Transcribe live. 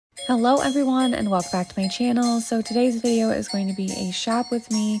Hello everyone and welcome back to my channel. So today's video is going to be a shop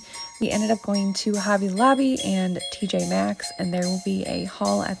with me. We ended up going to Hobby Lobby and TJMaxx, and there will be a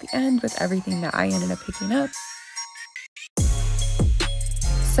haul at the end with everything that I ended up picking up.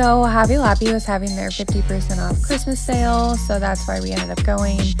 So Hobby Lobby was having their 50% off Christmas sale, so that's why we ended up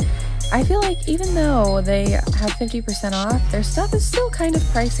going. I feel like even though they have 50% off, their stuff is still kind of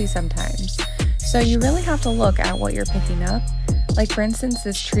pricey sometimes. So you really have to look at what you're picking up. Like for instance,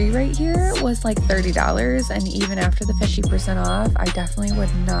 this tree right here was like $30, and even after the 50% off, I definitely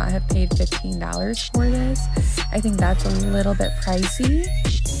would not have paid $15 for this. I think that's a little bit pricey.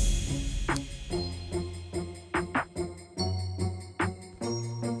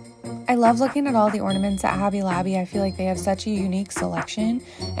 I love looking at all the ornaments at Hobby Lobby. I feel like they have such a unique selection,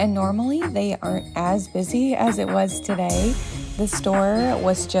 and normally they aren't as busy as it was today. The store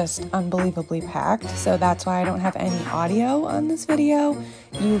was just unbelievably packed, so that's why I don't have any audio on this video.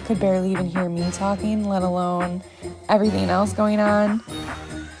 You could barely even hear me talking, let alone everything else going on.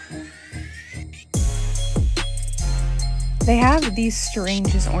 They have these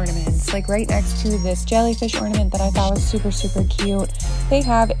strangest ornaments, like right next to this jellyfish ornament that I thought was super cute. They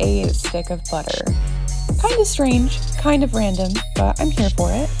have a stick of butter. Kind of strange, kind of random, but I'm here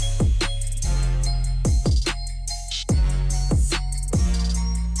for it.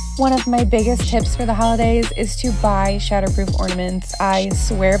 One of my biggest tips for the holidays is to buy shatterproof ornaments. I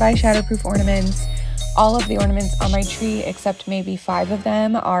swear by shatterproof ornaments. All of the ornaments on my tree, except maybe 5 of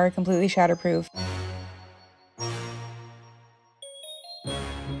them, are completely shatterproof.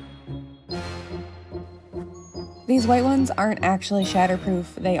 These white ones aren't actually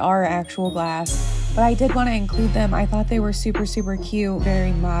shatterproof, they are actual glass, but I did want to include them. I thought they were super cute,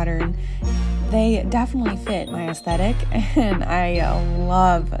 very modern. They definitely fit my aesthetic, and I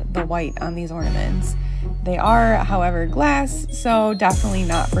love the white on these ornaments. They are, however, glass, so definitely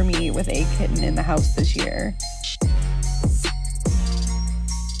not for me with a kitten in the house this year.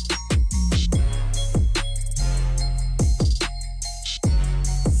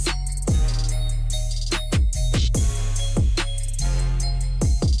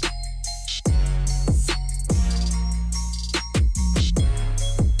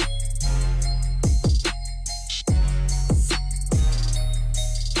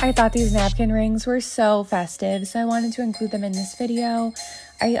 I thought these napkin rings were so festive, so I wanted to include them in this video.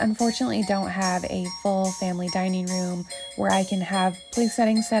 I unfortunately don't have a full family dining room where I can have place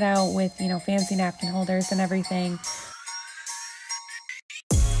settings set out with, you know, fancy napkin holders and everything.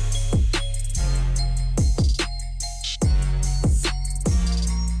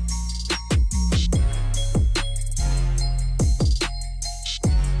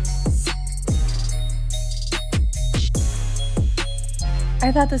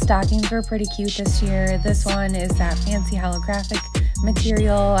 I thought the stockings were pretty cute this year. This one is that fancy holographic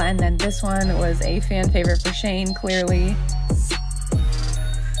material, and then this one was a fan favorite for Shane, clearly.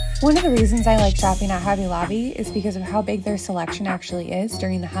 One of the reasons I like shopping at Hobby Lobby is because of how big their selection actually is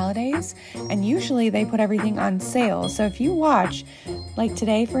during the holidays, and usually they put everything on sale. So if you watch, like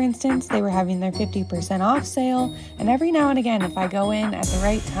today for instance, they were having their 50% off sale, and every now and again if I go in at the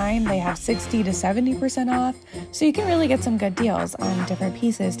right time, they have 60 to 70% off, so you can really get some good deals on different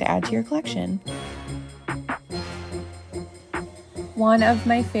pieces to add to your collection. One of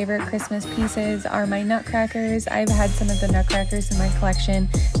my favorite Christmas pieces are my nutcrackers. I've had some of the nutcrackers in my collection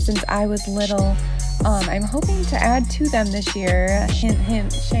since I was little. I'm hoping to add to them this year. Hint,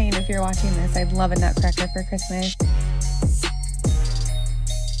 hint, Shane, if you're watching this, I'd love a nutcracker for Christmas.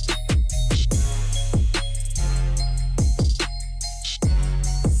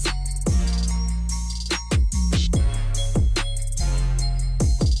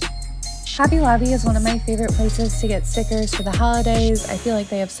 Hobby Lobby is one of my favorite places to get stickers for the holidays. I feel like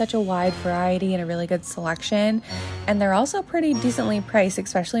they have such a wide variety and a really good selection, and they're also pretty decently priced,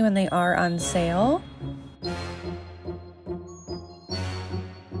 especially when they are on sale.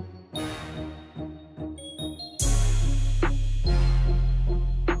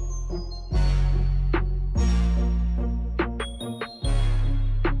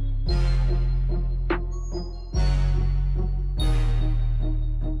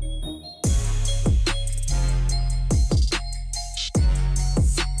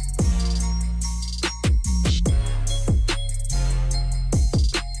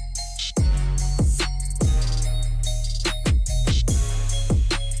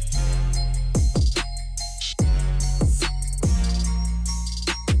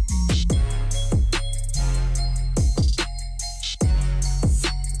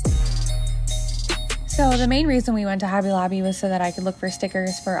 The main reason we went to Hobby Lobby was so that I could look for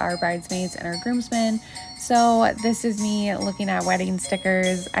stickers for our bridesmaids and our groomsmen. So this is me looking at wedding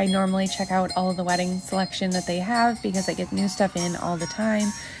stickers. I normally check out all of the wedding selection that they have because I get new stuff in all the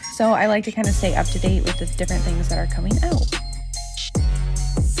time. So I like to kind of stay up to date with the different things that are coming out.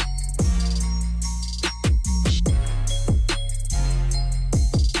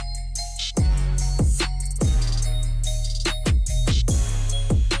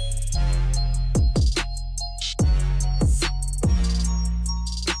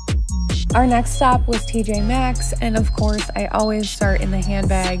 Our next stop was TJMaxx, and of course I always start in the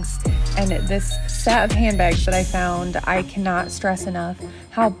handbags, and this set of handbags that I found, I cannot stress enough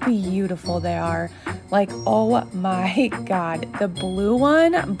how beautiful they are. Like, oh my god, the blue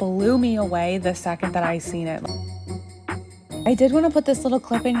one blew me away the second that I seen it. I did want to put this little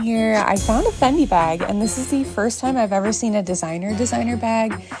clip in here. I found a Fendi bag, and this is the first time I've ever seen a designer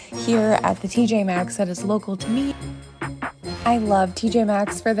bag here at the TJMaxx that is local to me. I love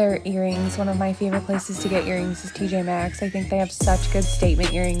TJMaxx for their earrings. One of my favorite places to get earrings is TJMaxx. I think they have such good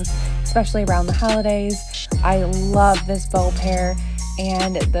statement earrings, especially around the holidays. I love this bow pair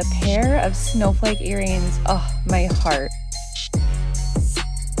and the pair of snowflake earrings. Oh, my heart.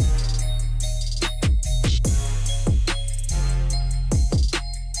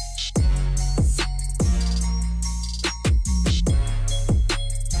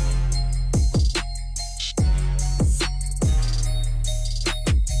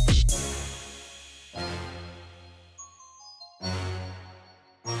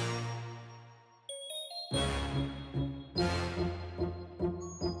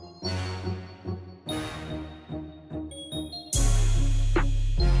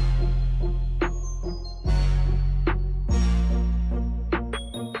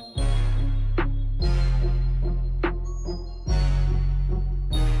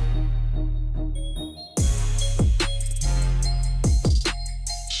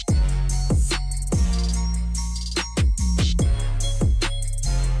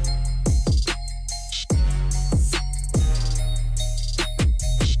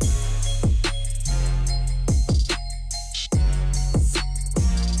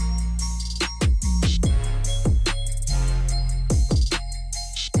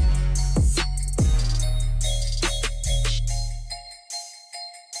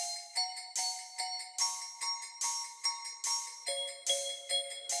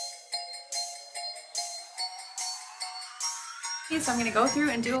 So I'm going to go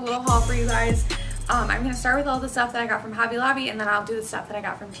through and do a little haul for you guys. I'm going to start with all the stuff that I got from Hobby Lobby, and then I'll do the stuff that I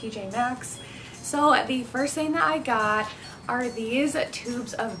got from TJMaxx. So the first thing that I got are these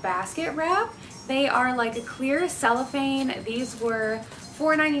tubes of basket wrap. They are like a clear cellophane. These were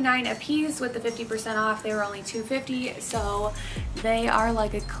 $4.99 a piece. With the 50% off, they were only $2.50. So they are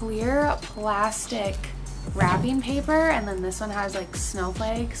like a clear plastic wrapping paper, and then this one has like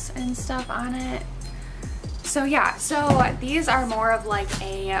snowflakes and stuff on it. So yeah, so these are more of like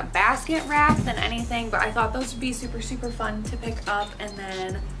a basket wrap than anything, but I thought those would be super fun to pick up. And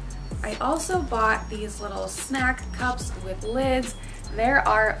then I also bought these little snack cups with lids. There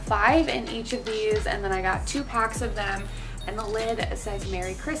are 5 in each of these, and then I got 2 packs of them, and the lid says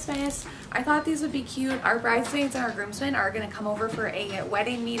Merry Christmas. I thought these would be cute. Our bridesmaids and our groomsmen are gonna come over for a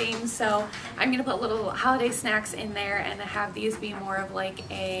wedding meeting, so I'm gonna put little holiday snacks in there and have these be more of like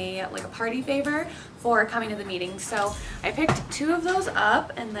a party favor for coming to the meeting. So I picked 2 of those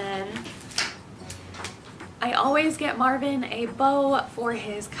up, and then I always get Marvin a bow for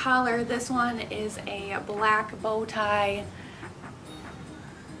his collar. This one is a black bow tie.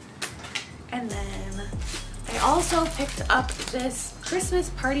 And then I also picked up this Christmas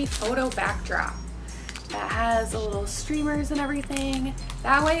party photo backdrop that has a little streamers and everything.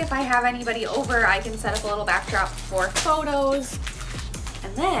 That way, if I have anybody over, I can set up a little backdrop for photos.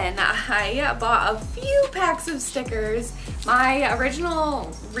 And then I bought a few packs of stickers. My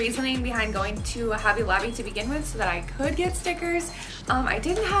original reasoning behind going to Hobby Lobby to begin with so that I could get stickers, I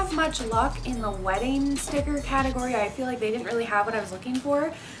didn't have much luck in the wedding sticker category. I feel like they didn't really have what I was looking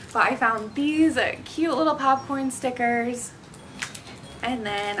for, but I found these cute little popcorn stickers. And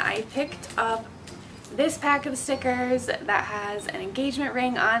then I picked up this pack of stickers that has an engagement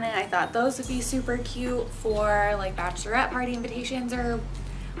ring on it. I thought those would be super cute for like bachelorette party invitations or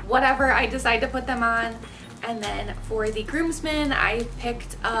whatever I decide to put them on. And then for the groomsmen, I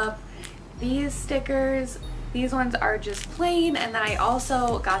picked up these stickers. These ones are just plain, and then I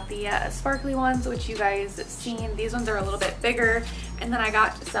also got the sparkly ones, which you guys seen. These ones are a little bit bigger. And then I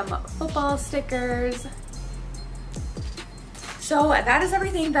got some football stickers. So that is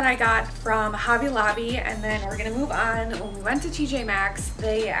everything that I got from Hobby Lobby, and then we're gonna move on. When we went to TJMaxx,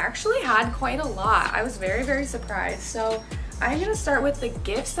 they actually had quite a lot. I was very surprised. So I'm gonna start with the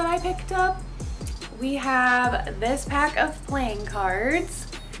gifts that I picked up. we have this pack of playing cards.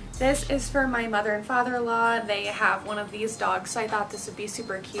 This is for my mother and father-in-law. They have one of these dogs, so I thought this would be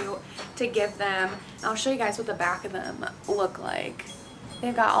super cute to give them. And I'll show you guys what the back of them look like.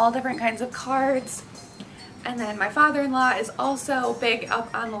 They've got all different kinds of cards. And then my father-in-law is also big up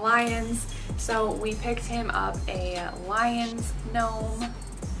on the lions, so we picked him up a lion's gnome.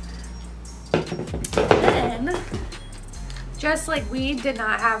 And then, just like we did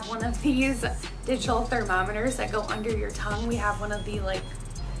not have one of these digital thermometers that go under your tongue, we have one of the like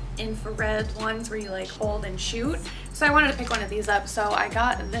infrared ones where you like hold and shoot. So I wanted to pick one of these up, so I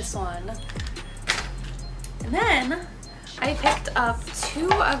got this one. And then I picked up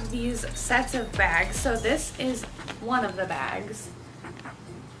 2 of these sets of bags. So this is one of the bags.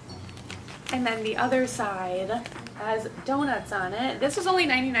 And then the other side has donuts on it. This was only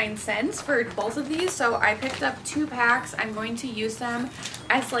 99 cents for both of these, so I picked up 2 packs. I'm going to use them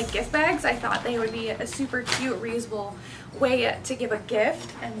as like gift bags. I thought they would be a super cute, reusable way to give a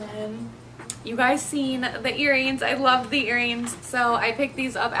gift. And then you guys seen the earrings. I love the earrings, so I picked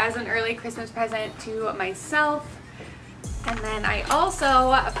these up as an early Christmas present to myself. And then I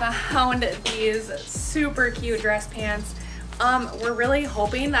also found these super cute dress pants. We're really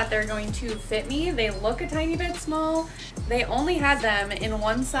hoping that they're going to fit me. They look a tiny bit small. They only had them in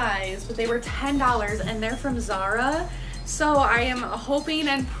one size, but they were $10 and they're from Zara. So I am hoping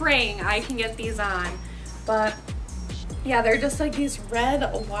and praying I can get these on. But yeah, they're just like these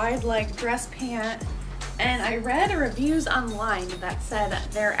red wide leg dress pant. And I read reviews online that said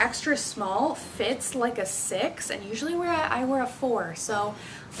they're extra small, fits like a 6, and usually I wear a 4. So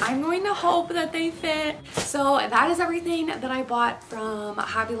I'm going to hope that they fit. So that is everything that I bought from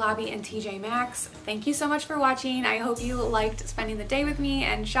Hobby Lobby and TJMaxx. Thank you so much for watching. I hope you liked spending the day with me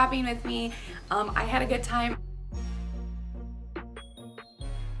and shopping with me. I had a good time.